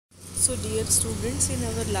So dear students, in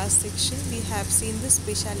our last section we have seen the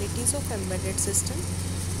specialities of embedded system.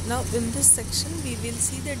 Now in this section we will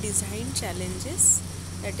see the design challenges,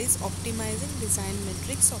 that is optimizing design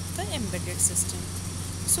metrics of the embedded system.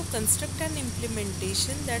 So construct an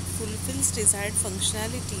implementation that fulfills desired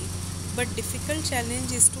functionality, but difficult challenge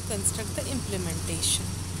is to construct the implementation.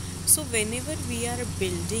 So whenever we are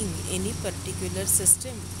building any particular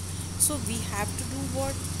system, so we have to do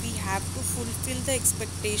what? We have to fulfill the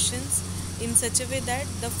expectations in such a way that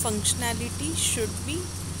the functionality should be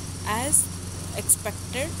as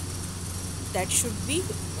expected, that should be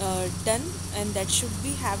done, and that should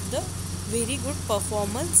be have the very good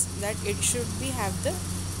performance, that it should be have the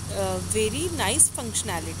very nice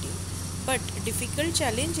functionality. But difficult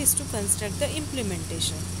challenge is to construct the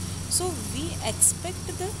implementation. So we expect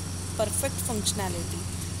the perfect functionality,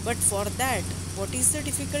 but for that, what is the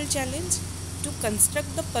difficult challenge? To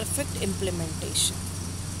construct the perfect implementation.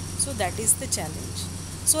 So that is the challenge.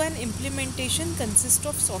 So an implementation consists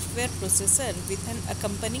of software processor with an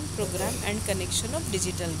accompanying program and connection of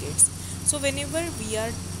digital gates. So whenever we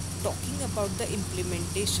are talking about the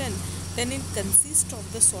implementation, then it consists of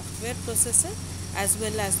the software processor as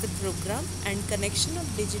well as the program and connection of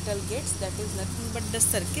digital gates, that is nothing but the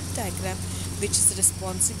circuit diagram which is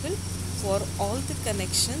responsible for all the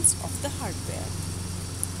connections of the hardware.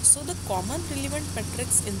 So the common relevant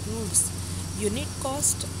metrics includes unit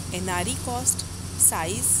cost, NRE cost,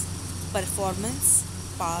 size, performance,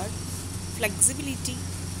 power, flexibility,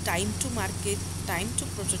 time to market, time to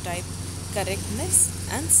prototype, correctness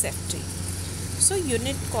and safety. So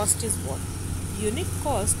unit cost is what? Unit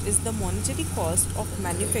cost is the monetary cost of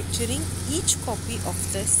manufacturing each copy of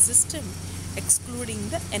the system excluding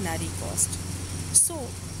the NRE cost. So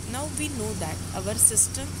now we know that our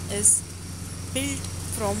system is built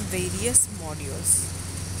from various modules.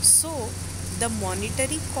 So the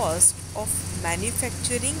monetary cost of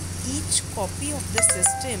manufacturing each copy of the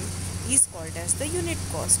system is called as the unit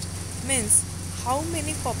cost. Means how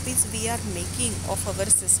many copies we are making of our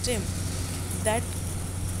system, that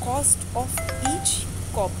cost of each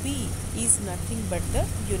copy is nothing but the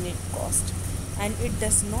unit cost, and it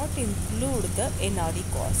does not include the NRE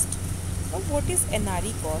cost. Now what is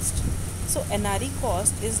NRE cost? So NRE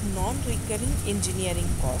cost is non-recurring engineering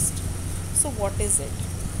cost. So what is it?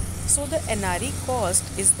 So the NRE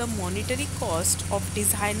cost is the monetary cost of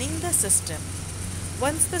designing the system.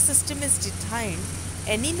 Once the system is designed,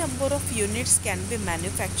 any number of units can be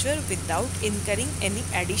manufactured without incurring any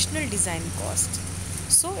additional design cost.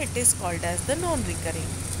 So it is called as the non-recurring.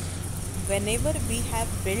 Whenever we have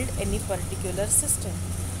built any particular system,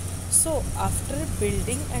 so after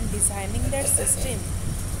building and designing that system,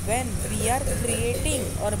 when we are creating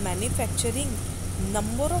or manufacturing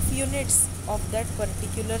number of units of that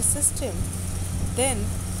particular system, then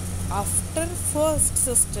after first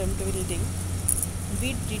system building,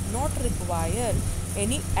 we did not require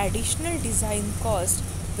any additional design cost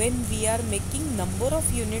when we are making number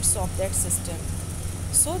of units of that system.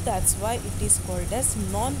 So that's why it is called as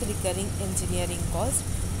non-recurring engineering cost,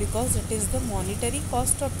 because it is the monetary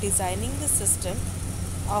cost of designing the system.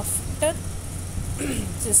 After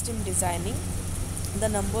system designing, the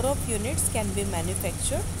number of units can be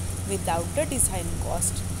manufactured without the design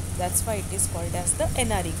cost. That's why it is called as the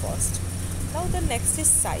NRE cost. Now the next is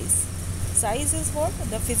size. Size is what?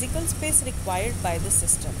 The physical space required by the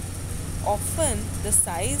system. Often the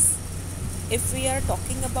size, if we are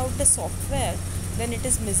talking about the software, then it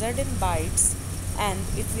is measured in bytes, and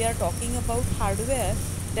if we are talking about hardware,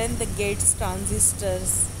 then the gates,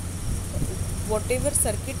 transistors, whatever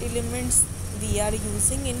circuit elements we are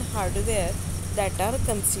using in hardware, that are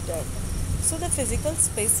considered. So the physical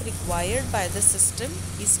space required by the system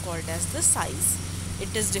is called as the size.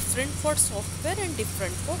 It is different for software and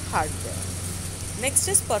different for hardware. Next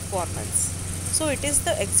is performance. So it is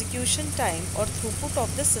the execution time or throughput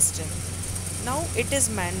of the system. Now it is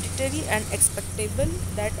mandatory and expectable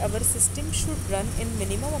that our system should run in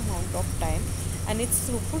minimum amount of time, and its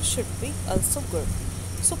throughput should be also good.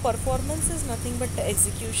 So performance is nothing but the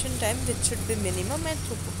execution time which should be minimum and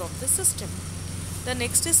throughput of the system. The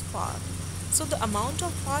next is power. So the amount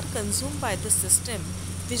of power consumed by the system,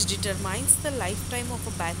 which determines the lifetime of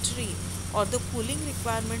a battery or the cooling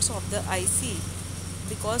requirements of the IC,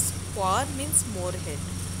 because power means more heat.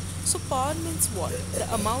 So power means what? The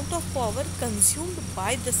amount of power consumed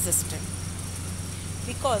by the system,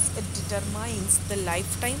 because it determines the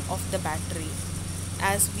lifetime of the battery.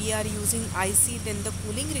 As we are using IC, then the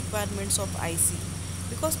cooling requirements of IC,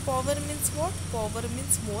 because power means what? Power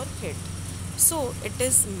means more heat. So it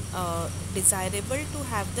is desirable to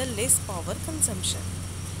have the less power consumption.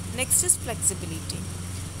 Next is flexibility.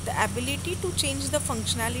 The ability to change the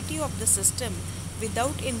functionality of the system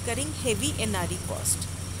without incurring heavy NRE cost.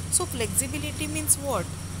 So flexibility means what?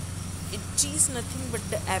 It is nothing but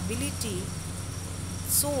the ability.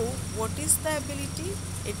 So what is the ability?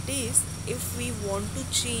 It is, if we want to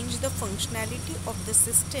change the functionality of the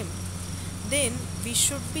system, then we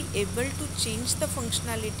should be able to change the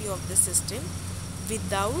functionality of the system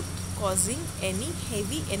without causing any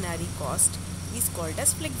heavy NRE cost, is called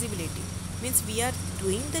as flexibility. Means we are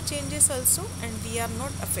doing the changes also and we are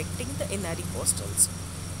not affecting the NRE cost also.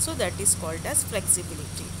 So that is called as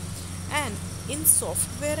flexibility. And in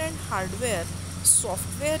software and hardware,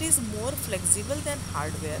 software is more flexible than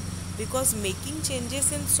hardware, because making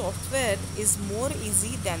changes in software is more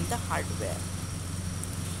easy than the hardware.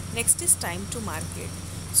 Next is time to market.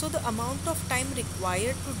 So the amount of time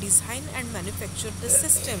required to design and manufacture the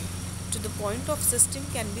system to the point of system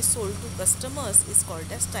can be sold to customers is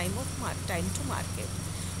called as time to market.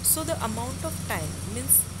 So the amount of time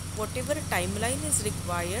means whatever timeline is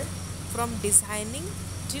required from designing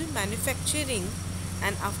till manufacturing,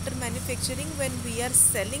 and after manufacturing when we are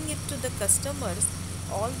selling it to the customers,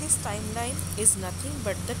 all this timeline is nothing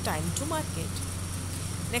but the time to market.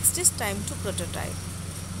 Next is time to prototype.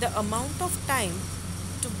 The amount of time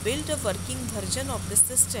to build a working version of the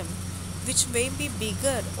system, which may be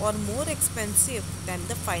bigger or more expensive than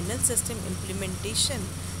the final system implementation,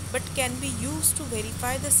 but can be used to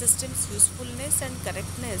verify the system's usefulness and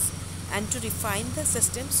correctness and to refine the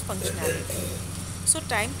system's functionality. So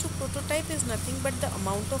time to prototype is nothing but the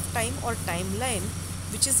amount of time or timeline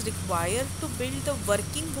which is required to build the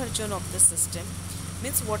working version of the system.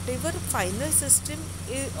 Means whatever final system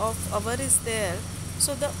of our is there,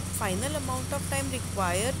 so the final amount of time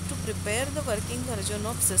required to prepare the working version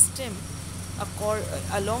of system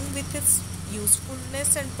along with its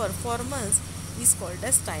usefulness and performance is called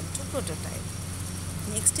as time to prototype.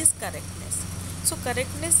 Next is correctness. So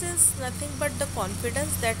correctness is nothing but the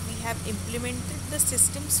confidence that we have implemented the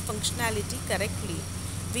system's functionality correctly.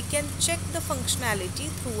 We can check the functionality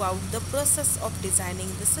throughout the process of designing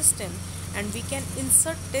the system, and we can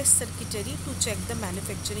insert test circuitry to check the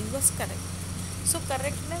manufacturing was correct. So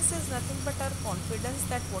correctness is nothing but our confidence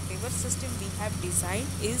that whatever system we have designed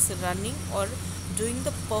is running or doing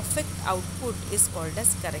the perfect output is called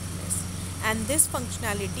as correctness. And this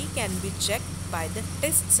functionality can be checked by the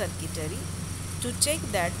test circuitry to check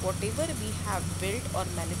that whatever we have built or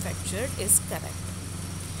manufactured is correct.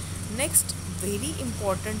 Next very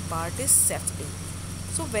important part is safety.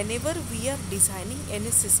 So whenever we are designing any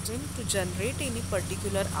system to generate any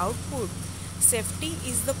particular output, safety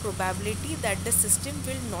is the probability that the system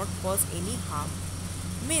will not cause any harm.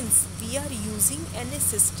 Means we are using any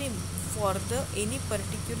system for the any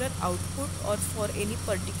particular output or for any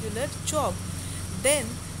particular job, then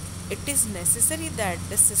it is necessary that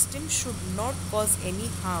the system should not cause any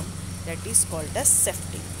harm, that is called as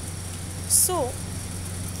safety. So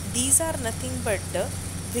these are nothing but the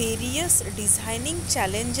various designing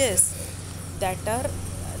challenges that are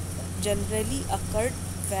generally occurred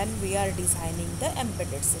when we are designing the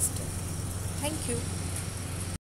embedded system. Thank you.